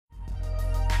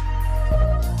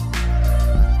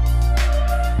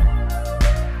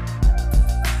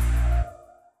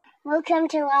Welcome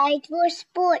to Light for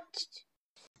Sports.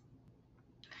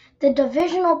 The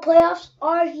divisional playoffs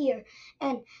are here,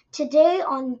 and today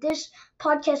on this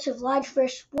podcast of Live for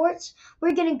Sports,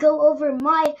 we're going to go over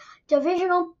my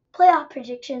divisional playoff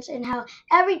predictions and how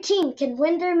every team can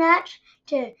win their match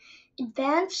to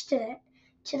advance to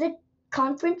the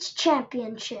conference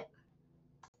championship.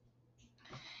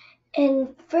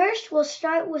 And first, we'll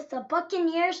start with the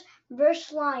Buccaneers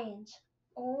versus Lions.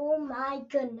 Oh my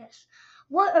goodness.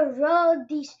 What a road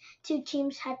these two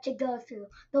teams had to go through.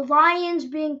 The Lions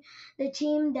being the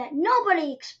team that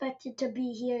nobody expected to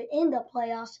be here in the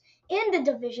playoffs, in the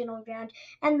divisional round.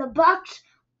 And the Bucs,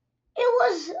 it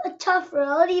was a tough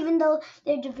road, even though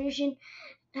their division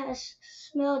has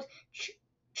smelled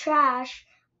trash,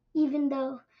 even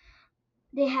though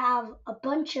they have a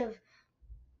bunch of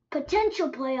potential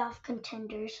playoff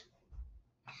contenders.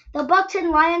 The Bucs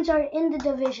and Lions are in the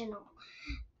divisional.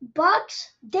 Bucs,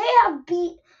 they have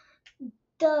beat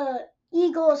the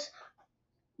Eagles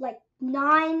like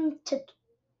 9 to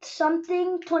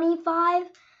something,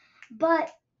 25.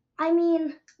 But, I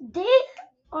mean, they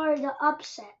are the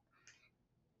upset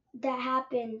that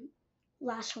happened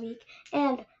last week.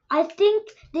 And I think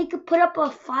they could put up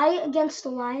a fight against the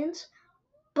Lions.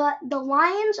 But the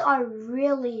Lions are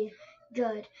really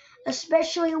good,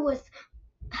 especially with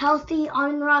healthy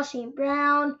Amon-Ra St.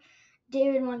 Brown,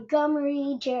 David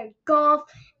Montgomery, Jared Goff,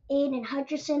 Aiden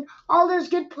Hutchinson, all those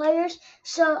good players.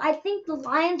 So I think the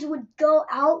Lions would go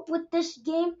out with this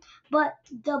game, but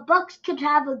the Bucs could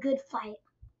have a good fight.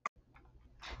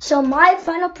 So my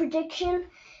final prediction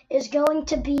is going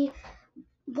to be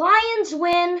Lions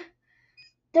win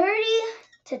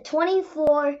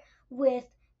 30-24 with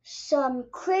some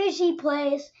crazy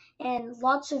plays and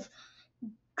lots of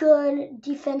good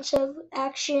defensive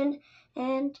action.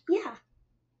 And yeah.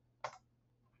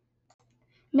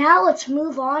 Now let's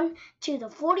move on to the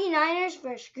 49ers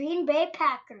versus Green Bay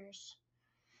Packers.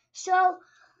 So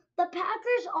the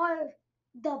Packers are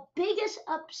the biggest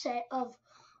upset of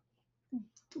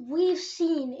we've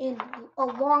seen in a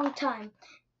long time.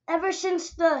 Ever since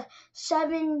the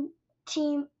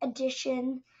 7-team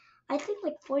edition, I think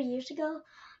like 4 years ago,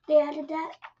 they added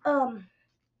that.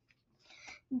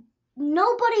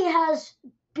 Nobody has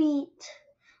beat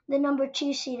the number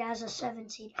 2 seed as a 7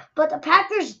 seed, but the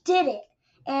Packers did it.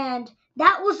 And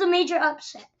that was a major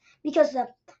upset because the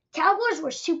Cowboys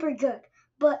were super good,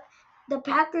 but the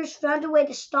Packers found a way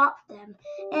to stop them.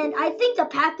 And I think the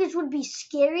Packers would be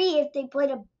scary if they played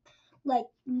a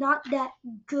not that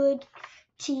good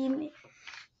team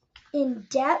in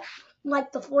depth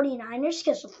like the 49ers,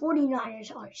 because the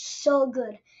 49ers are so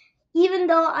good. Even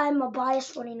though I'm a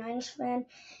biased 49ers fan,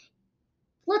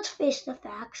 let's face the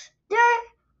facts. They're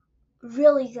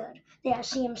really good. They have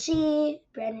CMC,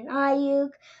 Brandon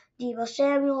Ayuk, Deebo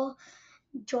Samuel,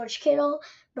 George Kittle,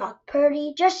 Brock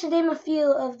Purdy, just to name a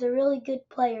few of the really good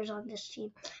players on this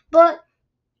team. But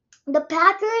the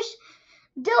Packers,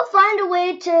 they'll find a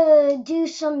way to do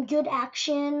some good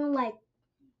action, like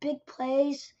big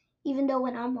plays, even though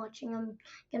when I'm watching, I'm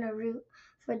going to root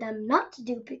for them not to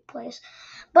do big plays.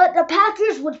 But the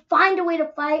Packers would find a way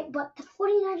to fight, but the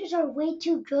 49ers are way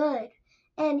too good.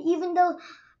 And even though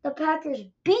the Packers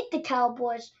beat the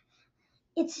Cowboys,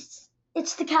 it's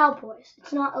the Cowboys.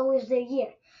 It's not always their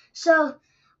year. So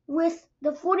with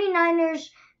the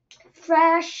 49ers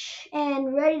fresh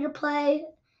and ready to play,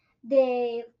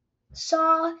 they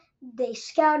scouted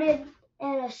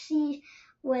NFC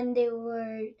when they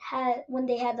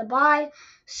had the bye.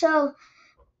 So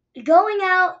going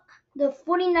out, the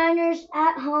 49ers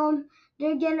at home,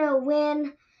 they're going to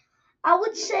win, I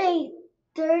would say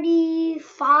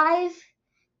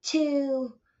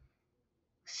 35-17,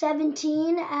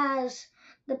 as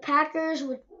the Packers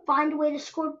would find a way to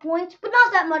score points, but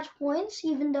not that much points,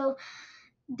 even though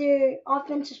their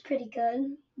offense is pretty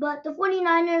good. But the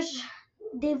 49ers,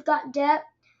 they've got depth.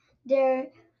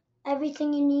 They're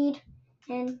everything you need.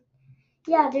 And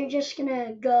yeah, they're just going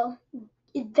to go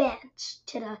advance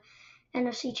to the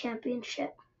NFC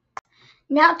Championship.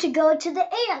 Now to go to the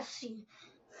AFC.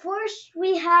 First,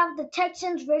 we have the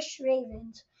Texans versus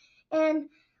Ravens. And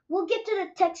we'll get to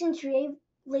the Texans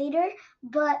later,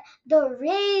 but the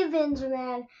Ravens,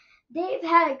 man, they've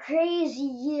had a crazy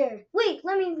year. Wait,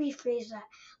 let me rephrase that.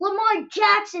 Lamar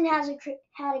Jackson had a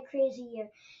crazy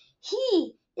year.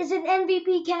 He is an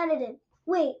MVP candidate.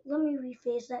 Wait, let me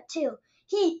rephrase that too.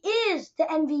 He is the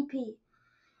MVP.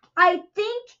 I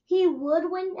think he would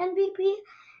win MVP,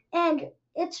 and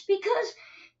it's because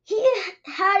he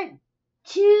had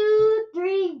 2,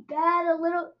 3 bad, a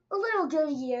little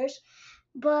good years,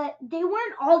 but they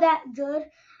weren't all that good,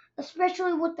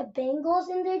 especially with the Bengals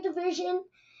in their division.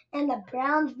 and the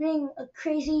Browns being a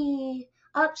crazy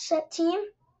upset team.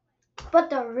 But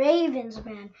the Ravens,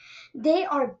 man, they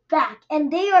are back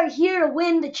and they are here to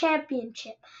win the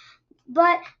championship.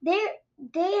 But they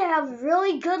have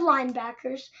really good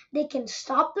linebackers. They can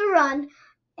stop the run,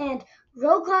 and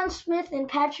Roquan Smith and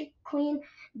Patrick Queen,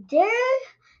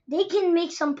 they can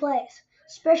make some plays,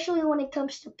 especially when it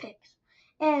comes to picks.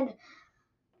 And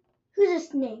who's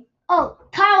his name? Oh,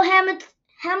 Kyle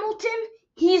Hamilton.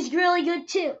 He's really good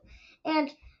too.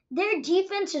 And their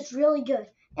defense is really good.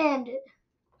 And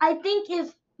I think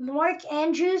if Mark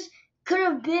Andrews could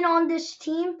have been on this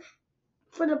team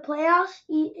for the playoffs,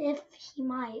 if he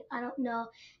might, I don't know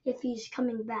if he's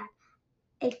coming back.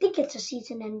 I think it's a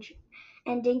season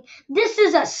ending. This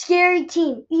is a scary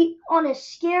team. On a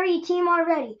scary team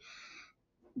already.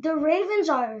 The Ravens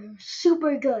are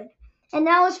super good. And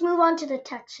now let's move on to the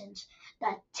Texans.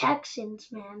 The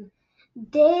Texans, man,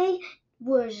 they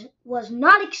was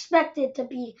not expected to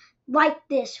be like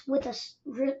this with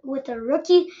a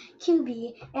rookie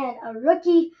QB and a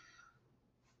rookie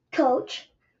coach.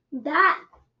 That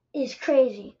is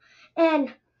crazy.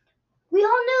 And we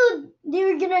all knew they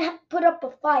were going to put up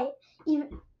a fight,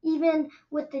 even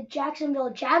with the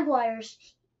Jacksonville Jaguars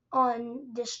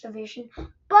on this division.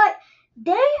 But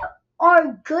they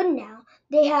are good now.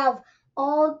 They have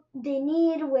all they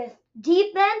need with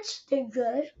defense. They're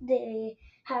good. They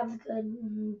have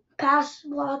good pass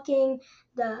blocking,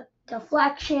 the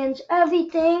deflections,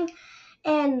 everything,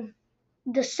 and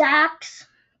the sacks.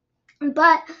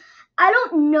 But I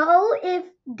don't know if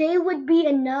they would be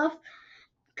enough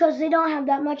because they don't have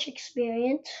that much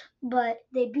experience, but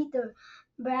they beat the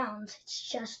Browns. It's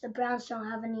just the Browns don't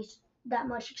have that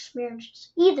much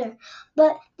experience either.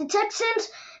 But the Texans,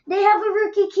 they have a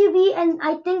rookie QB, and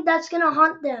I think that's going to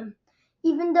haunt them.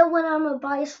 Even though when I'm a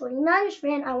biased 49ers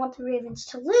fan, I want the Ravens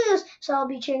to lose, so I'll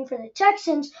be cheering for the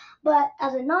Texans. But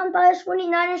as a non-biased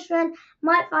 49ers fan,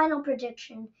 my final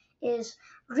prediction is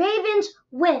Ravens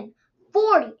win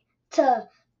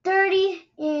 40-30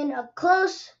 in a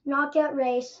close knockout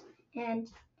race, and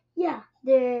yeah,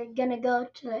 they're gonna go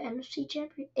to the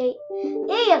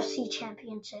AFC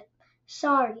Championship.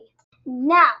 Sorry.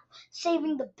 Now,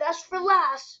 saving the best for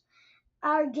last,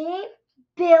 our game,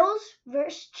 Bills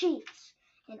versus Chiefs.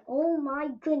 And oh my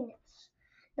goodness,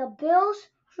 the Bills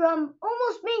from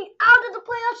almost being out of the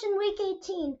playoffs in Week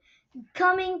 18,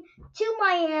 coming to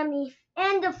Miami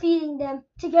and defeating them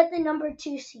to get the number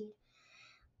 2 seed.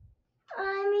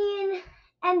 I mean,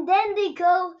 and then they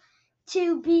go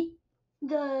to beat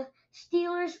the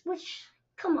Steelers, which,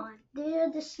 come on, they're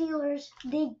the Steelers.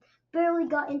 They barely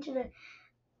got into the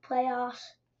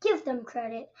playoffs. Give them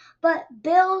credit. But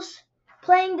Bills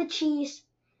playing the Chiefs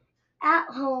at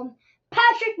home.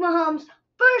 Patrick Mahomes'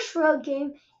 first road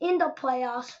game in the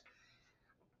playoffs.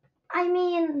 I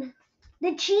mean,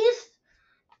 the Chiefs,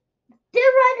 their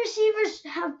wide receivers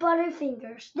have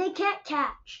butterfingers. They can't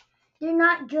catch. They're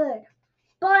not good.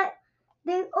 But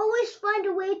they always find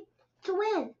a way to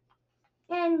win.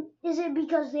 And is it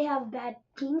because they have bad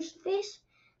teams to face?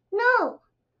 No.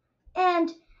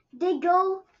 And they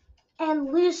go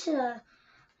and lose to the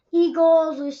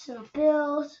Eagles, lose to the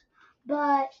Bills,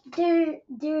 but they're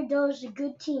those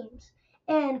good teams.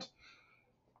 And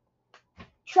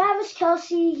Travis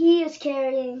Kelce, he is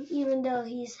carrying, even though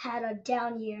he's had a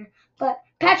down year. But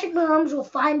Patrick Mahomes will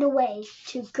find a way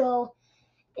to go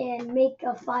and make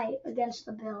a fight against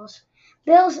the Bills.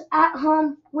 Bills at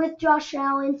home with Josh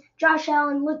Allen. Josh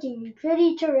Allen looking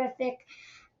pretty terrific.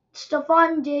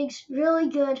 Stephon Diggs, really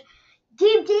good.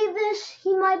 Gabe Davis,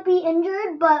 he might be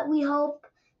injured, but we hope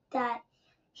that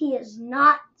he is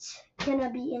not going to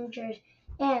be injured.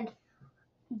 And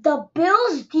the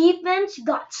Bills defense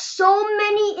got so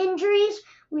many injuries.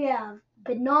 We have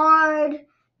Bernard,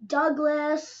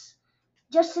 Douglas,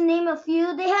 just to name a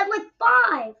few. They had like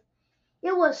 5.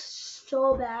 It was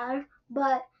so bad,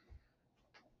 but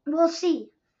we'll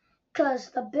see.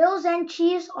 Because the Bills and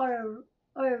Chiefs are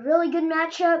a really good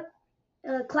matchup,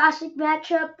 a classic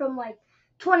matchup from like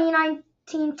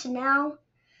 2019 to now.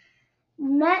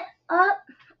 Met up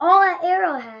all at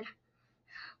Arrowhead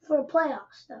for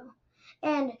playoffs, though.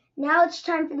 And now it's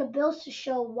time for the Bills to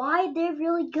show why they're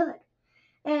really good.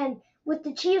 And with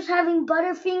the Chiefs having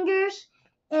butterfingers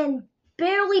and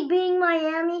barely beating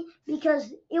Miami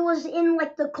because it was in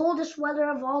like the coldest weather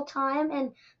of all time,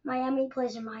 and Miami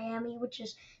plays in Miami, which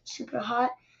is super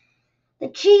hot. The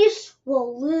Chiefs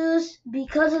will lose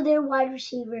because of their wide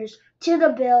receivers to the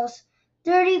Bills,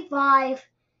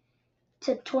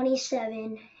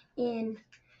 35-27 in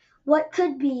what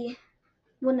could be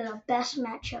one of the best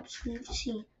matchups we've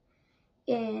seen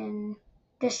in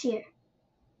this year.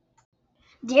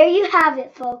 There you have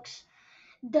it, folks.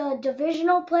 The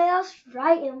divisional playoffs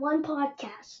right in one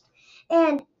podcast.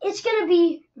 And it's going to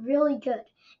be really good.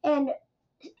 And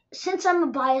since I'm a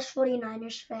biased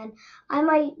 49ers fan, I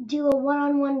might do a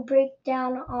one-on-one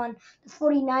breakdown on the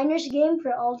 49ers game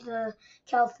for all the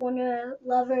California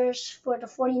lovers for the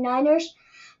 49ers.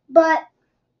 But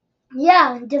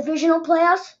yeah, divisional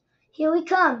playoffs, here we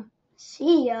come.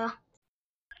 See ya.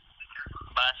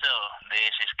 Basil,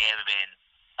 this is Kevin.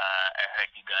 I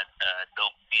heard you got a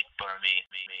dope beat for me.